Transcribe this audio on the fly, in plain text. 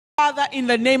Father, in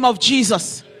the name of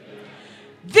Jesus,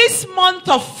 this month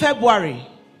of February,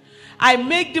 I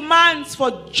make demands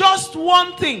for just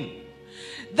one thing,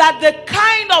 that the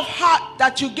kind of heart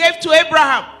that you gave to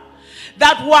Abraham,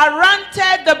 that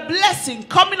warranted the blessing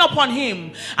coming upon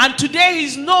him, and today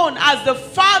he's known as the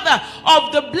father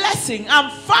of the blessing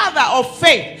and father of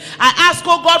faith. I ask,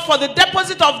 oh God, for the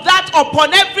deposit of that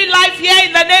upon every life here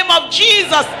in the name of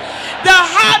Jesus. The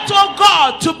heart, oh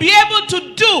God, to be able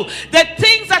to do the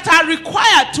things that are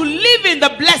required to live in the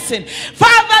blessing.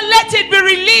 Father, let it be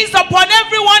released upon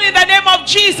everyone in the name of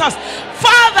Jesus.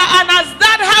 Father, and as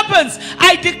that happens,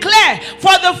 I declare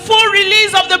for the full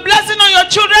release of the blessing on your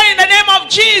children in the name of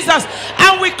Jesus.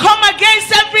 And we come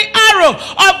against every arrow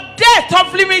of death,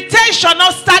 of limitation,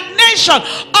 of stagnation,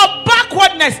 of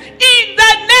backwardness in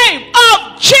the name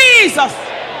of Jesus.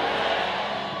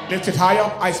 Lift it high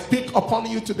up. I speak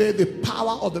upon you today the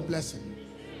power of the blessing.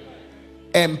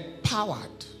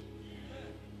 Empowered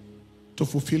to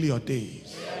fulfill your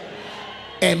days.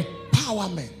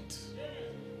 Empowerment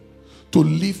to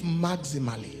live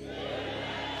maximally.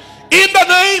 In the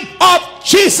name of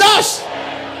Jesus,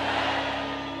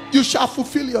 you shall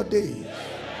fulfill your days.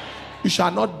 You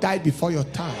shall not die before your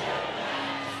time.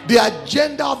 The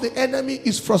agenda of the enemy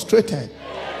is frustrated.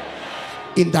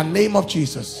 In the name of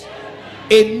Jesus.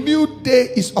 A new day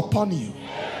is upon you.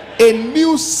 A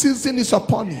new season is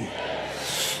upon you.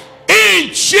 In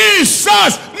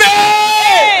Jesus'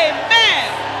 name.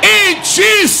 Amen. In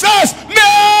Jesus' name.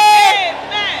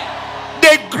 Amen.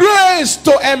 The grace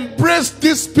to embrace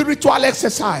this spiritual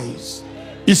exercise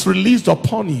is released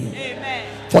upon you.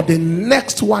 Amen. For the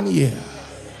next 1 year.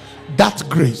 That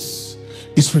grace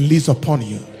is released upon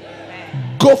you.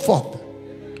 Go forth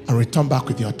and return back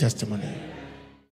with your testimony.